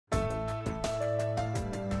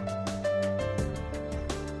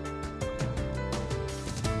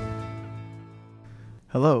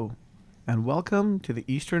Hello, and welcome to the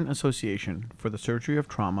Eastern Association for the Surgery of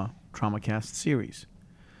Trauma, TraumaCast series.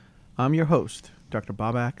 I'm your host, Dr.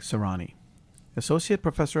 Babak Sarani, Associate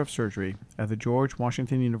Professor of Surgery at the George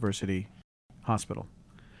Washington University Hospital.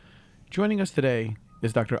 Joining us today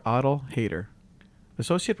is Dr. Adel Haider,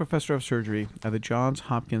 Associate Professor of Surgery at the Johns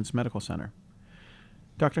Hopkins Medical Center.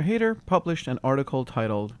 Dr. Haider published an article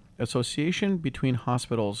titled Association Between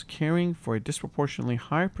Hospitals Caring for a Disproportionately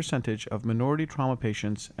High Percentage of Minority Trauma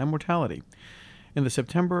Patients and Mortality in the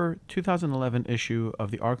September 2011 issue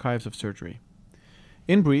of the Archives of Surgery.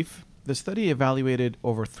 In brief, the study evaluated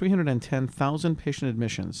over 310,000 patient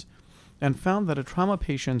admissions and found that a trauma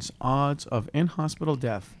patient's odds of in-hospital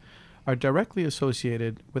death are directly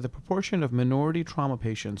associated with the proportion of minority trauma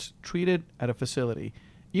patients treated at a facility,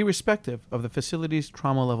 irrespective of the facility's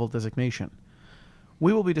trauma level designation.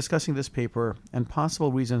 We will be discussing this paper and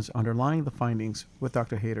possible reasons underlying the findings with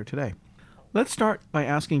Dr. Haider today. Let's start by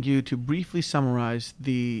asking you to briefly summarize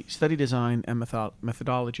the study design and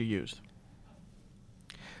methodology used.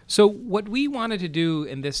 So what we wanted to do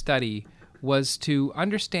in this study was to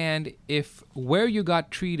understand if where you got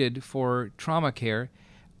treated for trauma care,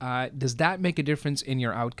 does that make a difference in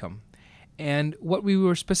your outcome? And what we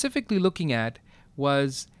were specifically looking at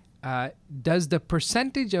was does the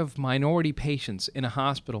percentage of minority patients in a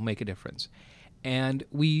hospital make a difference? And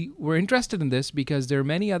we were interested in this because there are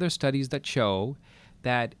many other studies that show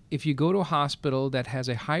that if you go to a hospital that has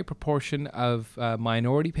a high proportion of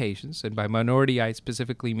minority patients, and by minority I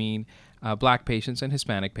specifically mean black patients and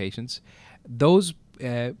Hispanic patients, those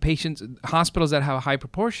hospitals that have a high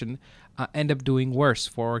proportion end up doing worse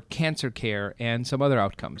for cancer care and some other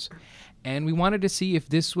outcomes. And we wanted to see if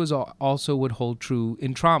this was also would hold true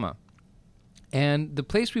in trauma. And the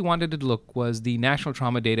place we wanted to look was the National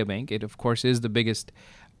Trauma Data Bank. It, of course, is the biggest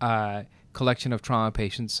collection of trauma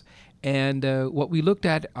patients. And what we looked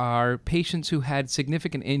at are patients who had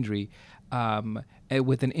significant injury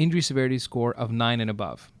with an injury severity score of 9 and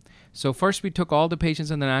above. So first we took all the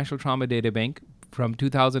patients in the National Trauma Data Bank from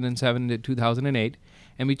 2007 to 2008,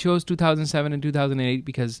 and we chose 2007 and 2008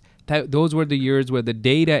 because those were the years where the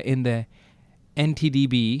data in the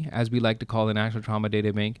NTDB, as we like to call the National Trauma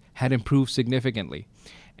Data Bank, had improved significantly.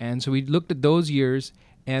 And so we looked at those years,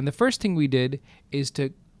 and the first thing we did is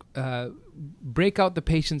to break out the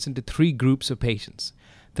patients into three groups of patients.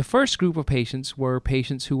 The first group of patients were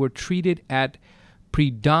patients who were treated at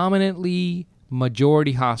predominantly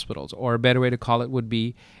majority hospitals, or a better way to call it would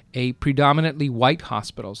be a predominantly white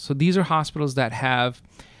hospitals. So these are hospitals that have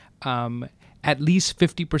at least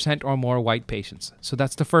 50% or more white patients. So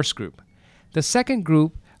that's the first group. The second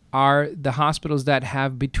group are the hospitals that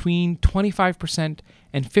have between 25%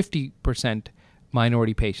 and 50%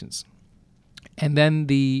 minority patients. And then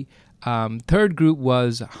the third group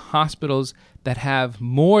was hospitals that have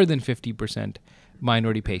more than 50%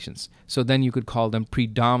 minority patients. So then you could call them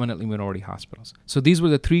predominantly minority hospitals. So these were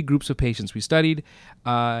the three groups of patients we studied,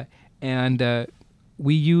 and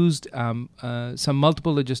we used some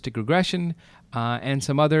multiple logistic regression and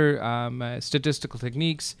some other statistical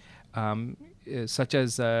techniques such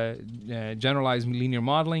as generalized linear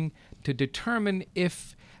modeling to determine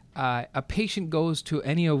if a patient goes to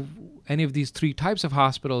any of these three types of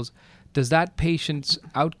hospitals, does that patient's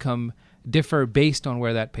outcome differ based on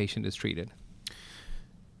where that patient is treated?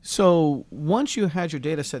 So once you had your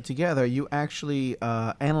data set together, you actually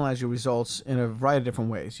analyzed your results in a variety of different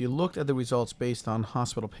ways. You looked at the results based on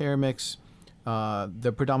hospital payer mix,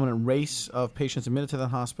 the predominant race of patients admitted to the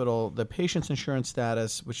hospital, the patient's insurance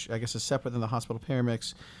status, which I guess is separate than the hospital payer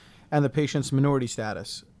mix, and the patient's minority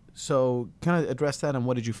status. So kind of address that, and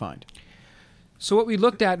what did you find? So what we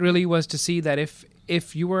looked at really was to see that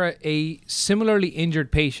if you were a similarly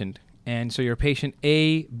injured patient, and so you're patient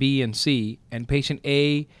A, B, and C, and patient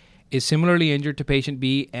A is similarly injured to patient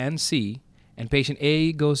B and C, and patient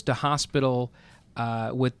A goes to hospital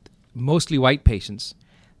with mostly white patients,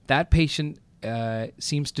 that patient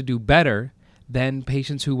seems to do better than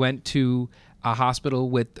patients who went to a hospital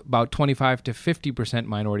with about 25 to 50%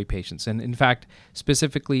 minority patients. And in fact,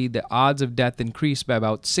 specifically, the odds of death increase by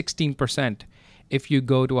about 16% if you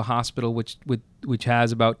go to a hospital which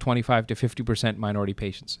has about 25 to 50% minority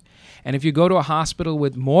patients. And if you go to a hospital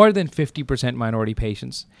with more than 50% minority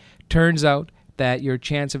patients, turns out that your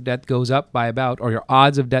chance of death goes up by about, or your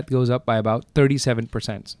odds of death goes up by about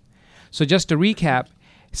 37%. So just to recap,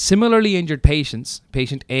 similarly injured patients,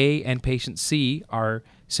 patient A and patient C are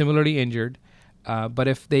similarly injured, but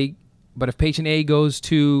if patient A goes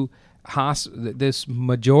to this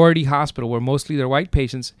majority hospital where mostly they're white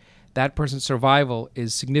patients, that person's survival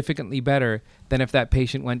is significantly better than if that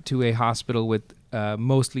patient went to a hospital with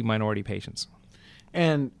mostly minority patients.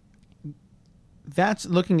 And that's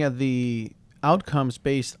looking at the outcomes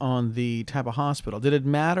based on the type of hospital. Did it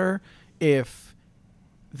matter if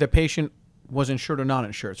the patient was insured or not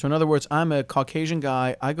insured? So in other words, I'm a Caucasian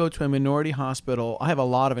guy. I go to a minority hospital. I have a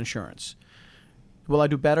lot of insurance. Will I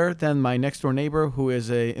do better than my next door neighbor who is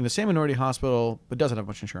in the same minority hospital but doesn't have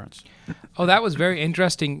much insurance? Oh, that was very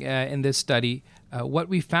interesting in this study. What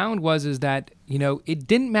we found is that, it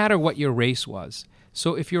didn't matter what your race was.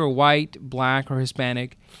 So if you're white, black, or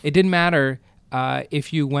Hispanic, it didn't matter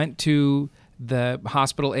if you went to the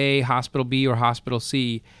hospital A, hospital B, or hospital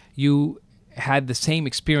C, you had the same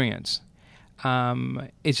experience.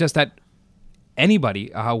 It's just that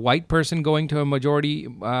anybody, a white person going to a majority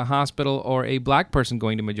hospital or a black person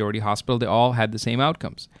going to a majority hospital, they all had the same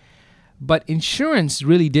outcomes. But insurance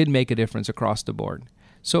really did make a difference across the board.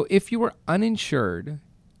 So if you were uninsured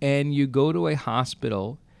and you go to a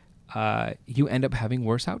hospital, you end up having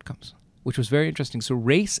worse outcomes, which was very interesting. So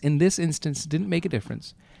race in this instance didn't make a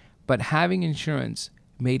difference, but having insurance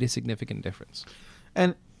made a significant difference.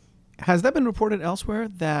 And has that been reported elsewhere,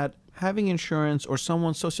 that having insurance or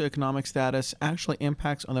someone's socioeconomic status actually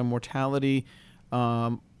impacts on their mortality,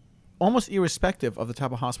 almost irrespective of the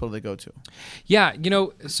type of hospital they go to? Yeah,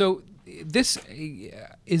 so this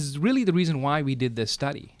is really the reason why we did this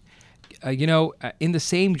study. In the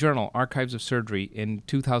same journal, Archives of Surgery, in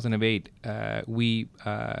 2008,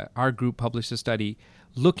 our group published a study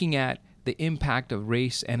looking at the impact of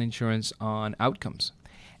race and insurance on outcomes.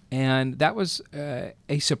 And that was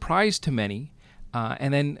a surprise to many.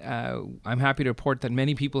 And then I'm happy to report that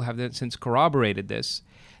many people have since corroborated this,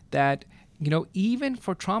 that even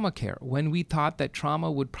for trauma care, when we thought that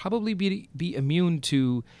trauma would probably be immune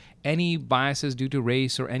to any biases due to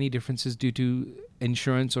race or any differences due to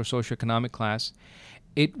insurance or socioeconomic class,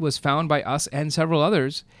 it was found by us and several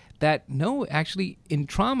others that no, actually in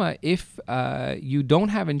trauma, if you don't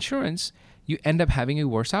have insurance, you end up having a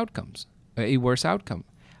worse outcome.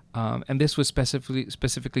 And this was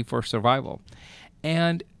specifically for survival.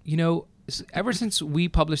 And, ever since we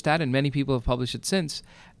published that, and many people have published it since,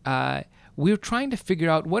 we're trying to figure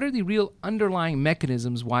out what are the real underlying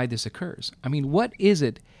mechanisms why this occurs. I mean, what is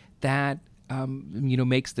it that,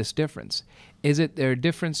 makes this difference? Is it their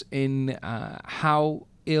difference in how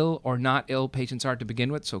ill or not ill patients are to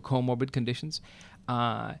begin with, so comorbid conditions?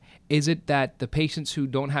 Is it that the patients who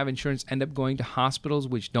don't have insurance end up going to hospitals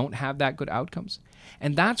which don't have that good outcomes?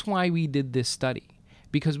 And that's why we did this study,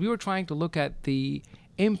 because we were trying to look at the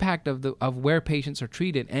impact of where patients are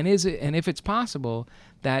treated, and if it's possible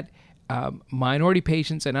that minority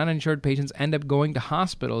patients and uninsured patients end up going to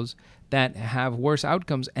hospitals that have worse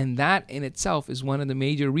outcomes, and that in itself is one of the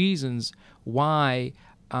major reasons why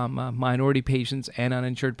minority patients and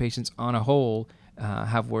uninsured patients on a whole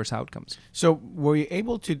have worse outcomes. So were you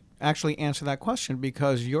able to actually answer that question,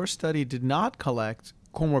 because your study did not collect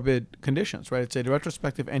comorbid conditions, right? It's a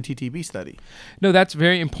retrospective NTTB study. No, that's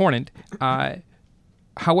very important.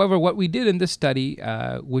 However, what we did in this study,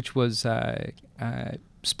 which was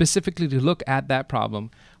specifically to look at that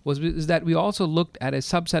problem, is that we also looked at a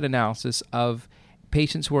subset analysis of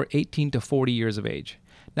patients who are 18 to 40 years of age.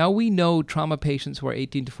 Now, we know trauma patients who are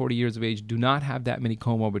 18 to 40 years of age do not have that many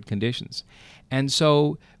comorbid conditions. And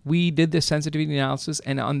so we did this sensitivity analysis,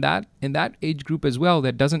 and in that age group as well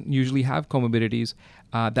that doesn't usually have comorbidities,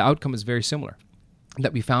 the outcome is very similar,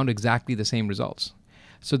 that we found exactly the same results.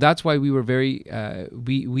 So that's why we were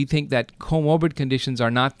we think that comorbid conditions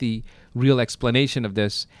are not the real explanation of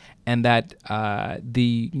this, and that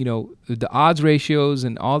the odds ratios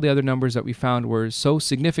and all the other numbers that we found were so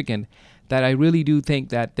significant that I really do think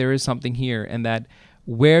that there is something here, and that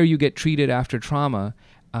where you get treated after trauma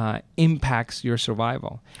impacts your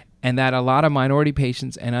survival, and that a lot of minority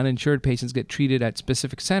patients and uninsured patients get treated at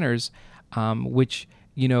specific centers which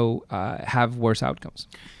have worse outcomes.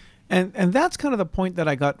 And that's kind of the point that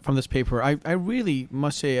I got from this paper. I really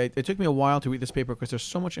must say it took me a while to read this paper because there's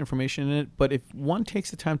so much information in it, but if one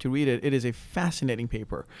takes the time to read it, it is a fascinating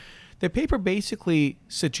paper. The paper basically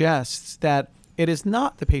suggests that it is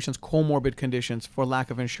not the patient's comorbid conditions for lack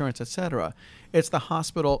of insurance, etc. It's the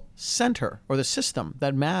hospital center or the system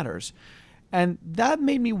that matters. And that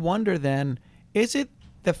made me wonder then, is it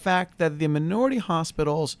the fact that the minority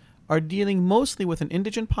hospitals are dealing mostly with an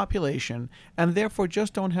indigent population and therefore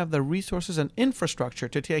just don't have the resources and infrastructure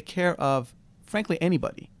to take care of, frankly,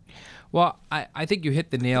 anybody? Well, I think you hit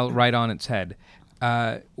the nail right on its head.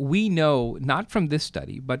 We know, not from this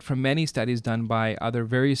study, but from many studies done by other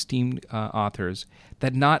very esteemed authors,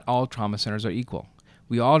 that not all trauma centers are equal.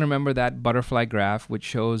 We all remember that butterfly graph, which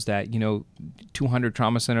shows that 200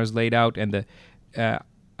 trauma centers laid out, and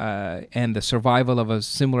the survival of a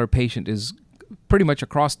similar patient is pretty much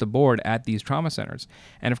across the board at these trauma centers.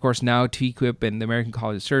 And of course now TQIP and the American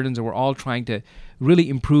College of Surgeons, and we're all trying to really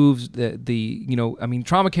improve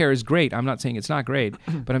trauma care is great. I'm not saying it's not great,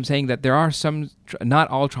 but I'm saying that there are not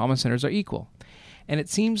all trauma centers are equal. And it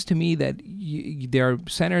seems to me that there are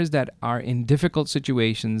centers that are in difficult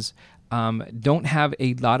situations, don't have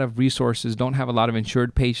a lot of resources, don't have a lot of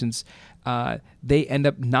insured patients. They end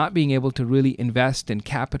up not being able to really invest in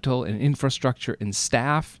capital and infrastructure and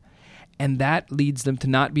staff, and that leads them to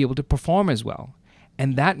not be able to perform as well.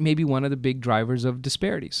 And that may be one of the big drivers of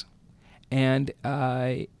disparities. And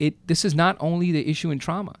this is not only the issue in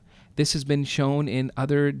trauma. This has been shown in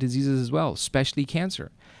other diseases as well, especially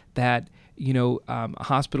cancer, that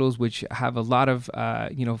hospitals which have a lot of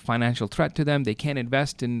financial threat to them, they can't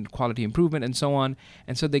invest in quality improvement and so on,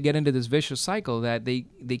 and so they get into this vicious cycle that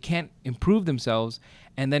they can't improve themselves,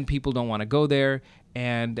 and then people don't want to go there,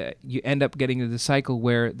 and you end up getting into the cycle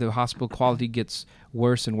where the hospital quality gets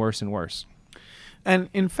worse and worse and worse. And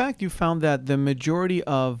in fact, you found that the majority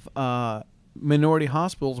of minority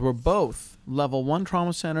hospitals were both level 1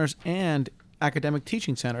 trauma centers and academic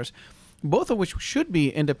teaching centers, both of which should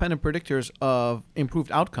be independent predictors of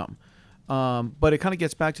improved outcome. But it kind of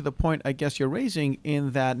gets back to the point I guess you're raising,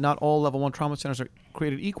 in that not all level 1 trauma centers are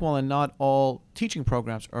created equal, and not all teaching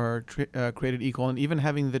programs are created equal. And even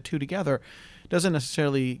having the two together doesn't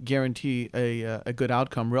necessarily guarantee a good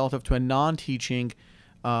outcome relative to a non-teaching,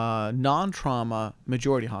 non-trauma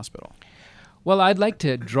majority hospital. Well, I'd like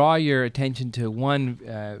to draw your attention to one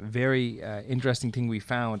very interesting thing we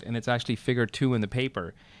found, and it's actually figure 2 in the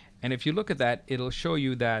paper. And if you look at that, it'll show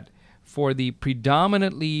you that for the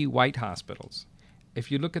predominantly white hospitals,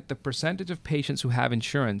 if you look at the percentage of patients who have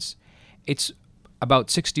insurance, it's about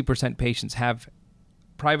 60% patients have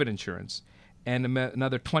private insurance, and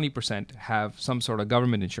another 20% have some sort of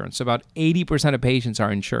government insurance. So about 80% of patients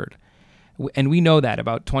are insured. And we know that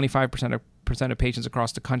about 25% of patients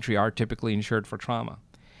across the country are typically insured for trauma.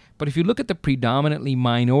 But if you look at the predominantly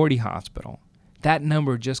minority hospital, that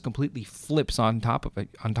number just completely flips on top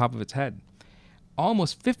of its head.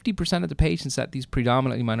 Almost 50% of the patients at these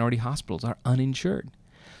predominantly minority hospitals are uninsured.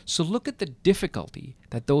 So look at the difficulty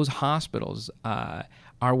that those hospitals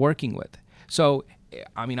are working with. So,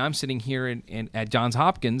 I mean, I'm sitting here at Johns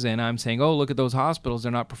Hopkins, and I'm saying, oh, look at those hospitals,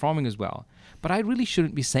 they're not performing as well. But I really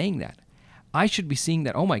shouldn't be saying that. I should be seeing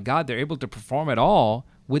that, oh my God, they're able to perform at all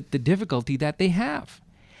with the difficulty that they have.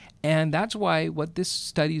 And that's why what this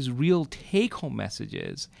study's real take-home message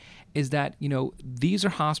is that, these are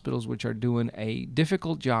hospitals which are doing a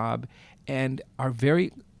difficult job and are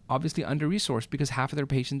very obviously under-resourced because half of their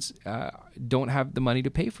patients don't have the money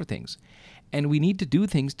to pay for things. And we need to do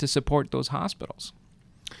things to support those hospitals.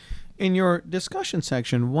 In your discussion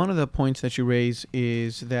section, one of the points that you raise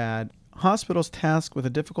is that hospitals tasked with a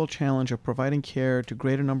difficult challenge of providing care to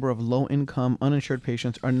greater number of low-income, uninsured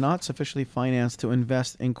patients are not sufficiently financed to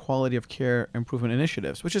invest in quality of care improvement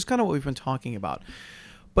initiatives, which is kind of what we've been talking about.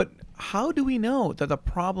 But how do we know that the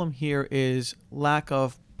problem here is lack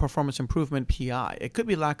of performance improvement PI? It could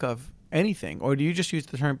be lack of anything, or do you just use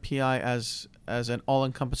the term PI as an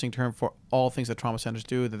all-encompassing term for all things that trauma centers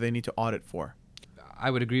do that they need to audit for? I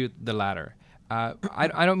would agree with the latter.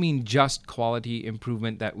 I don't mean just quality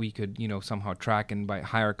improvement that we could, somehow track and by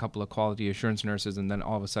hire a couple of quality assurance nurses and then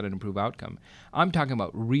all of a sudden improve outcome. I'm talking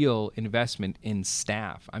about real investment in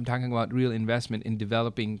staff. I'm talking about real investment in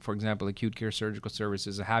developing, for example, acute care surgical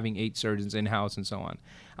services, having 8 surgeons in-house and so on.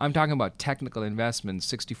 I'm talking about technical investment,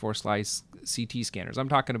 64-slice CT scanners.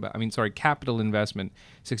 Capital investment,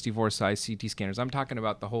 64-slice CT scanners. I'm talking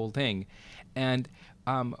about the whole thing. And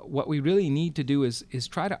what we really need to do is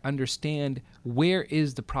try to understand where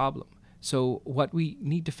is the problem. So what we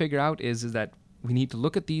need to figure out is that we need to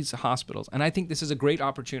look at these hospitals. And I think this is a great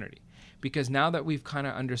opportunity because now that we've kind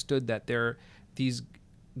of understood that there are these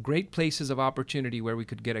great places of opportunity where we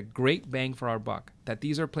could get a great bang for our buck, that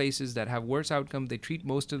these are places that have worse outcome, they treat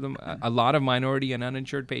most of them, a lot of minority and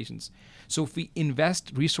uninsured patients. So if we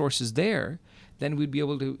invest resources there, then we'd be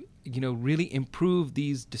able to really improve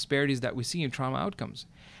these disparities that we see in trauma outcomes.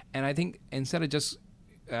 And I think instead of just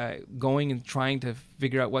going and trying to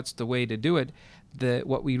figure out what's the way to do it,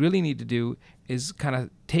 what we really need to do is kind of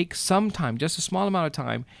take some time, just a small amount of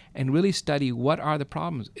time, and really study what are the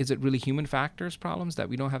problems. Is it really human factors problems that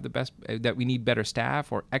we don't have the best, that we need better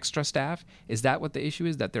staff or extra staff? Is that what the issue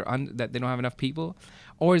is, that that they don't have enough people?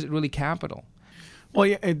 Or is it really capital? Well,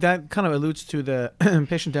 yeah, that kind of alludes to the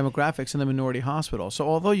patient demographics in the minority hospital. So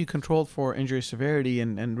although you controlled for injury severity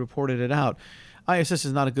and reported it out, ISS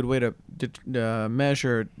is not a good way to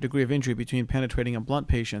measure degree of injury between penetrating and blunt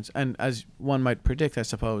patients. And as one might predict, I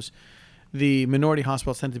suppose, the minority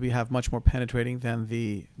hospitals tend to have much more penetrating than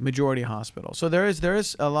the majority hospital. So there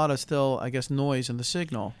is a lot of still, I guess, noise in the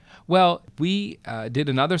signal. Well, we did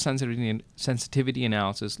another sensitivity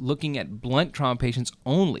analysis looking at blunt trauma patients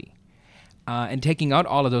only, and taking out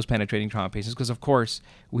all of those penetrating trauma patients, because of course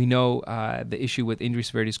we know the issue with injury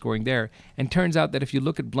severity scoring there. And turns out that if you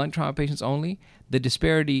look at blunt trauma patients only, the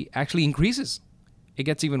disparity actually increases. It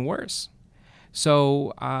gets even worse.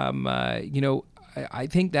 So, I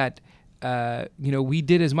think that we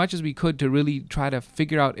did as much as we could to really try to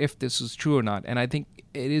figure out if this is true or not. And I think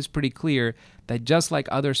it is pretty clear that just like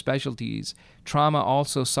other specialties, trauma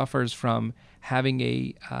also suffers from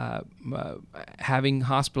having having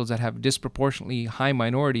hospitals that have disproportionately high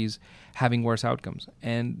minorities having worse outcomes.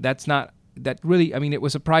 And that's not, that really, I mean, it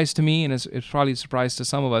was a surprise to me, and it's probably a surprise to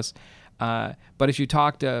some of us. But if you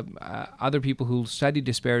talk to other people who study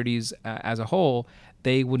disparities as a whole,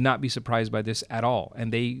 they would not be surprised by this at all,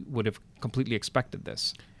 and they would have completely expected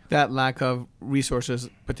this. That lack of resources,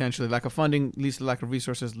 potentially lack of funding, leads to lack of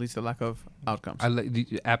resources, leads to lack of outcomes.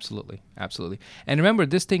 Absolutely. And remember,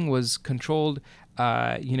 this thing was controlled,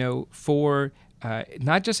 for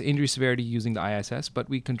not just injury severity using the ISS, but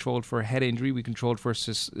we controlled for head injury, we controlled for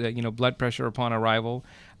blood pressure upon arrival.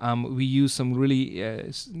 We used some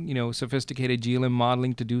really sophisticated GLM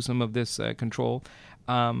modeling to do some of this control.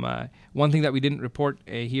 One thing that we didn't report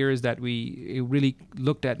here is that we really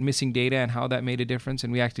looked at missing data and how that made a difference,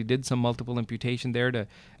 and we actually did some multiple imputation there to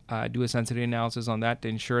do a sensitivity analysis on that to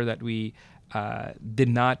ensure that we did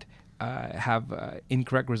not have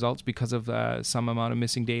incorrect results because of some amount of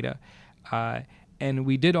missing data. And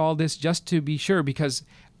we did all this just to be sure, because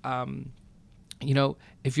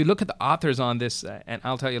if you look at the authors on this, and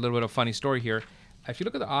I'll tell you a little bit of a funny story here. If you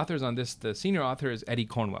look at the authors on this, the senior author is Eddie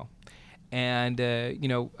Cornwell. And, a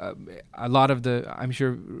lot of I'm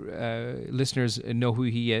sure listeners know who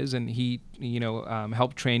he is, and he,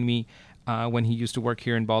 helped train me when he used to work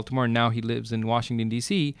here in Baltimore, and now he lives in Washington,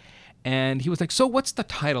 D.C., and he was like, so what's the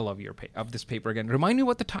title of this paper again? Remind me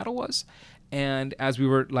what the title was. And as we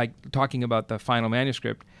were talking about the final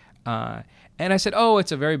manuscript, and I said, oh,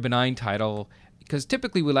 it's a very benign title, because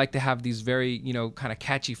typically we like to have these very, kind of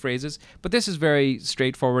catchy phrases, but this is very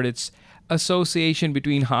straightforward. It's association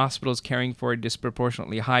between hospitals caring for a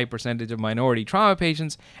disproportionately high percentage of minority trauma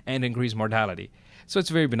patients and increased mortality. So it's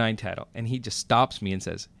a very benign title. And he just stops me and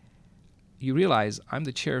says, you realize I'm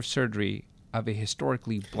the chair of surgery of a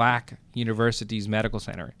historically black university's medical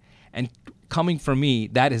center. And coming from me,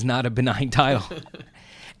 that is not a benign title.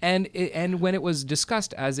 And when it was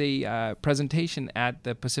discussed as a presentation at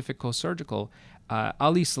the Pacific Coast Surgical,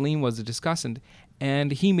 Ali Salim was the discussant,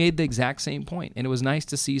 and he made the exact same point. And it was nice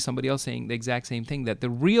to see somebody else saying the exact same thing, that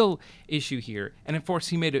the real issue here, and of course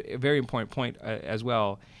he made a very important point as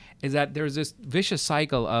well, is that there's this vicious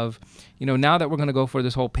cycle of, now that we're going to go for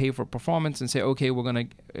this whole pay for performance and say, okay, we're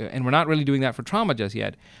going to, and we're not really doing that for trauma just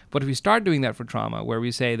yet, but if we start doing that for trauma, where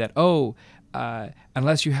we say that,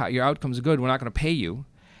 unless your outcomes are good, we're not going to pay you,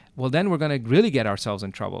 well, then we're going to really get ourselves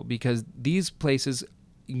in trouble, because these places,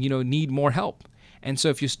 need more help. And so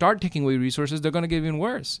if you start taking away resources, they're going to get even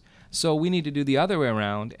worse. So we need to do the other way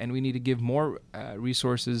around, and we need to give more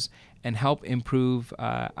resources and help improve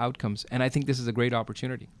outcomes. And I think this is a great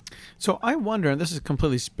opportunity. So I wonder, and this is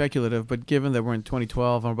completely speculative, but given that we're in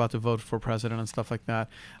 2012, I'm about to vote for president and stuff like that,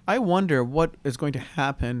 I wonder what is going to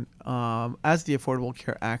happen as the Affordable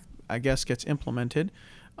Care Act, I guess, gets implemented.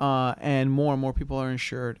 And more people are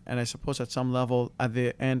insured. And I suppose at some level at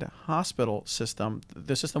the end hospital system,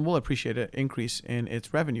 the system will appreciate an increase in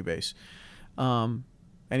its revenue base.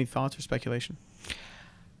 Any thoughts or speculation?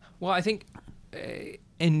 Well, I think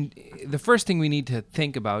and the first thing we need to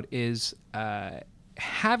think about is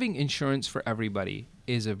having insurance for everybody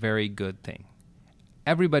is a very good thing.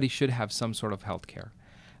 Everybody should have some sort of health care.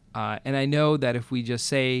 And I know that if we just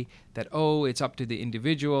say that, it's up to the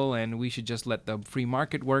individual and we should just let the free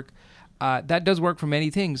market work, that does work for many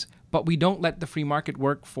things, but we don't let the free market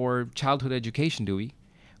work for childhood education, do we?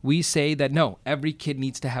 We say that, no, every kid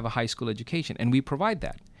needs to have a high school education, and we provide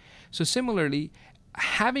that. So similarly,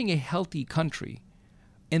 having a healthy country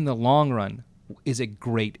in the long run is a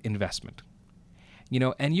great investment.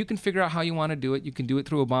 And you can figure out how you want to do it. You can do it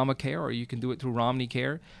through Obamacare, or you can do it through Romney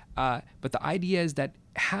Care. But the idea is that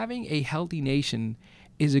having a healthy nation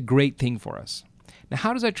is a great thing for us. Now,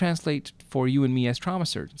 how does that translate for you and me as trauma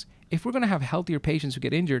surgeons? If we're going to have healthier patients who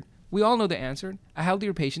get injured, we all know the answer. A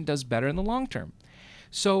healthier patient does better in the long term.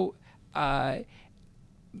 So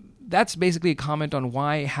that's basically a comment on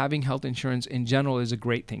why having health insurance in general is a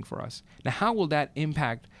great thing for us. Now, how will that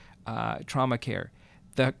impact trauma care?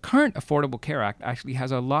 The current Affordable Care Act actually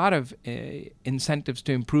has a lot of incentives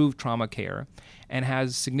to improve trauma care and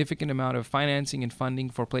has significant amount of financing and funding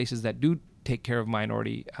for places that do take care of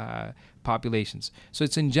minority populations. So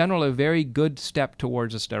it's in general a very good step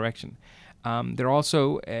towards this direction. There are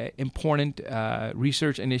also important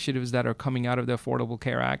research initiatives that are coming out of the Affordable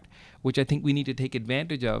Care Act, which I think we need to take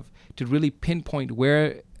advantage of to really pinpoint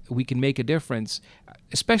where we can make a difference,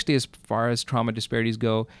 especially as far as trauma disparities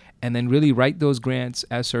go, and then really write those grants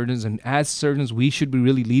as surgeons. And as surgeons, we should be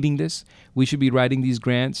really leading this. We should be writing these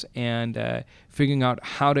grants and figuring out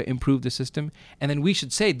how to improve the system. And then we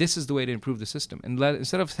should say, this is the way to improve the system. And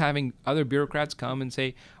instead of having other bureaucrats come and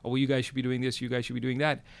say, oh, well, you guys should be doing this, you guys should be doing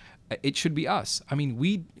that, it should be us. I mean,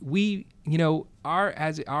 we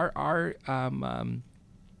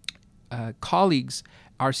colleagues,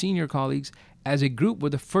 our senior colleagues, as a group, were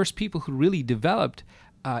the first people who really developed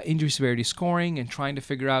injury severity scoring and trying to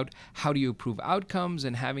figure out how do you improve outcomes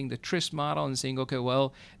and having the TRIST model and saying, okay,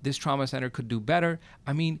 well, this trauma center could do better.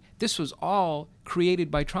 I mean, this was all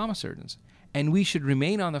created by trauma surgeons, and we should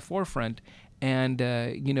remain on the forefront and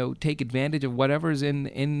take advantage of whatever's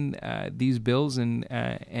in these bills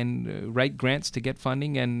and write grants to get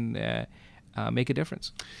funding and make a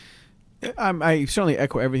difference. I certainly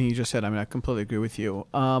echo everything you just said. I mean, I completely agree with you.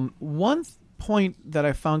 One point that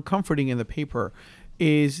I found comforting in the paper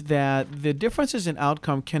is that the differences in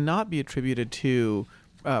outcome cannot be attributed to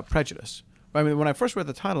prejudice. I mean, when I first read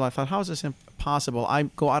the title, I thought, how is this possible? I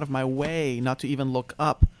go out of my way not to even look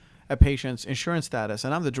up a patient's insurance status,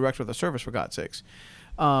 and I'm the director of the service, for God's sakes.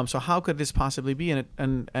 So how could this possibly be?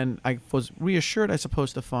 And I was reassured, I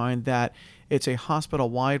suppose, to find that it's a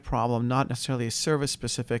hospital-wide problem, not necessarily a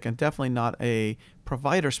service-specific, and definitely not a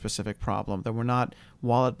provider-specific problem, that we're not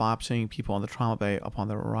wallet-boxing people on the trauma bay upon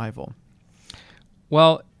their arrival.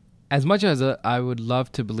 Well, as much as I would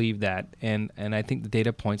love to believe that, and I think the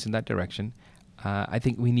data points in that direction, I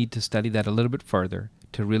think we need to study that a little bit further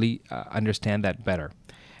to really understand that better.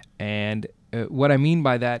 And what I mean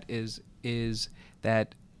by that is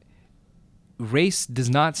that race does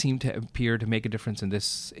not seem to appear to make a difference in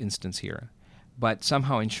this instance here, but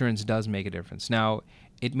somehow insurance does make a difference. Now,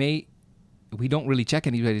 we don't really check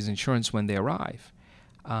anybody's insurance when they arrive,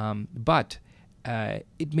 but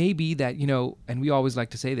it may be that, and we always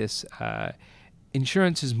like to say this,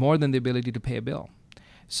 insurance is more than the ability to pay a bill.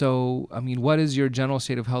 So, I mean, what is your general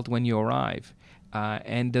state of health when you arrive?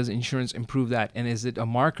 And does insurance improve that? And is it a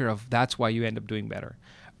marker of that's why you end up doing better?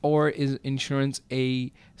 Or is insurance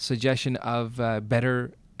a suggestion of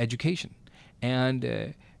better education?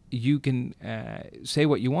 And you can say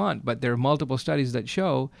what you want, but there are multiple studies that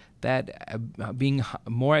show that being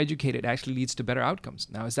more educated actually leads to better outcomes.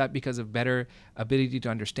 Now, is that because of better ability to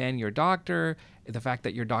understand your doctor, the fact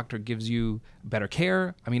that your doctor gives you better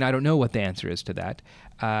care? I mean, I don't know what the answer is to that,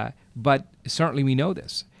 but certainly we know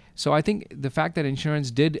this. So I think the fact that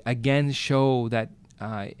insurance did again show that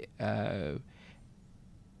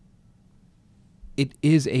it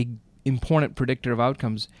is a important predictor of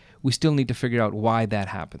outcomes, we still need to figure out why that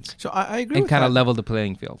happens. So I agree with that. And kind of level the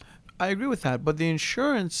playing field. I agree with that, but the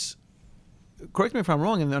insurance, correct me if I'm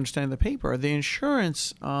wrong in understanding the paper, the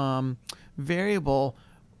insurance variable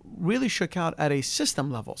really shook out at a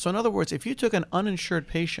system level. So in other words, if you took an uninsured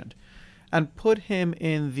patient and put him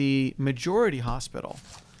in the majority hospital,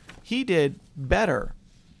 he did better,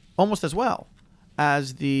 almost as well,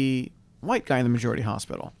 as the white guy in the majority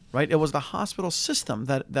hospital, right? It was the hospital system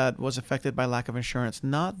that was affected by lack of insurance,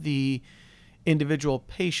 not the individual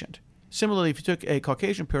patient. Similarly, if you took a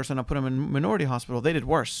Caucasian person and put him in minority hospital, they did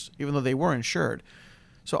worse, even though they were insured.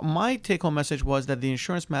 So my take-home message was that the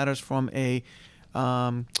insurance matters from a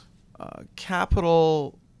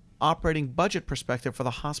capital operating budget perspective for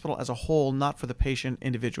the hospital as a whole, not for the patient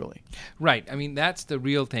individually. Right. I mean, that's the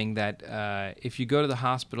real thing, that if you go to the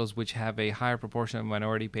hospitals which have a higher proportion of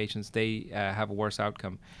minority patients, they have a worse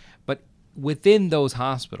outcome. But within those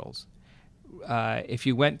hospitals, if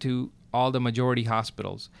you went to all the majority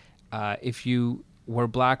hospitals, if you were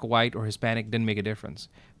black, white, or Hispanic, didn't make a difference.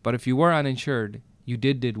 But if you were uninsured, you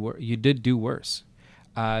did do worse.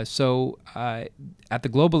 So at the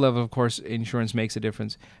global level, of course, insurance makes a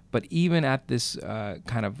difference. But even at this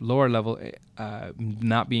kind of lower level,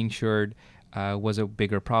 not being insured was a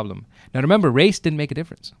bigger problem. Now, remember, race didn't make a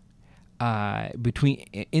difference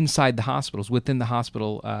inside the hospitals, within the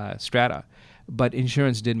hospital strata. But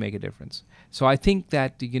insurance did make a difference. So I think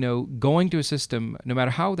that, going to a system, no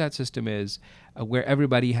matter how that system is, where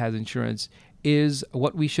everybody has insurance, is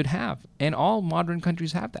what we should have. And all modern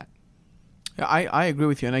countries have that. I agree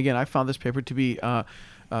with you. And again, I found this paper to be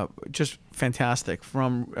just fantastic,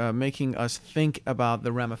 from making us think about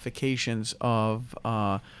the ramifications of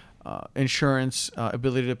insurance,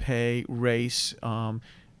 ability to pay, race,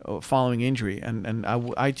 following injury. And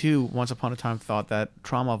I too, once upon a time, thought that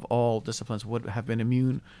trauma of all disciplines would have been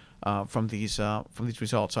immune from these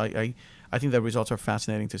results. I think the results are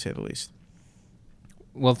fascinating, to say the least.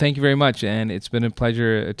 Well, thank you very much, and it's been a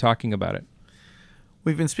pleasure talking about it.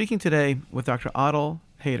 We've been speaking today with Dr. Adel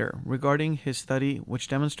Haider regarding his study, which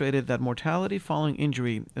demonstrated that mortality following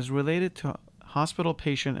injury is related to hospital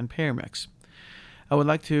patient and payer mix. I would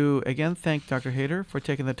like to again thank Dr. Haider for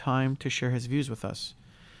taking the time to share his views with us.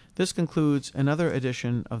 This concludes another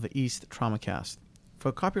edition of the East TraumaCast.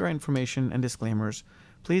 For copyright information and disclaimers,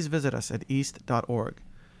 please visit us at east.org.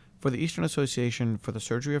 For the Eastern Association for the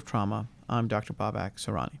Surgery of Trauma, I'm Dr. Babak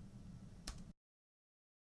Sarani.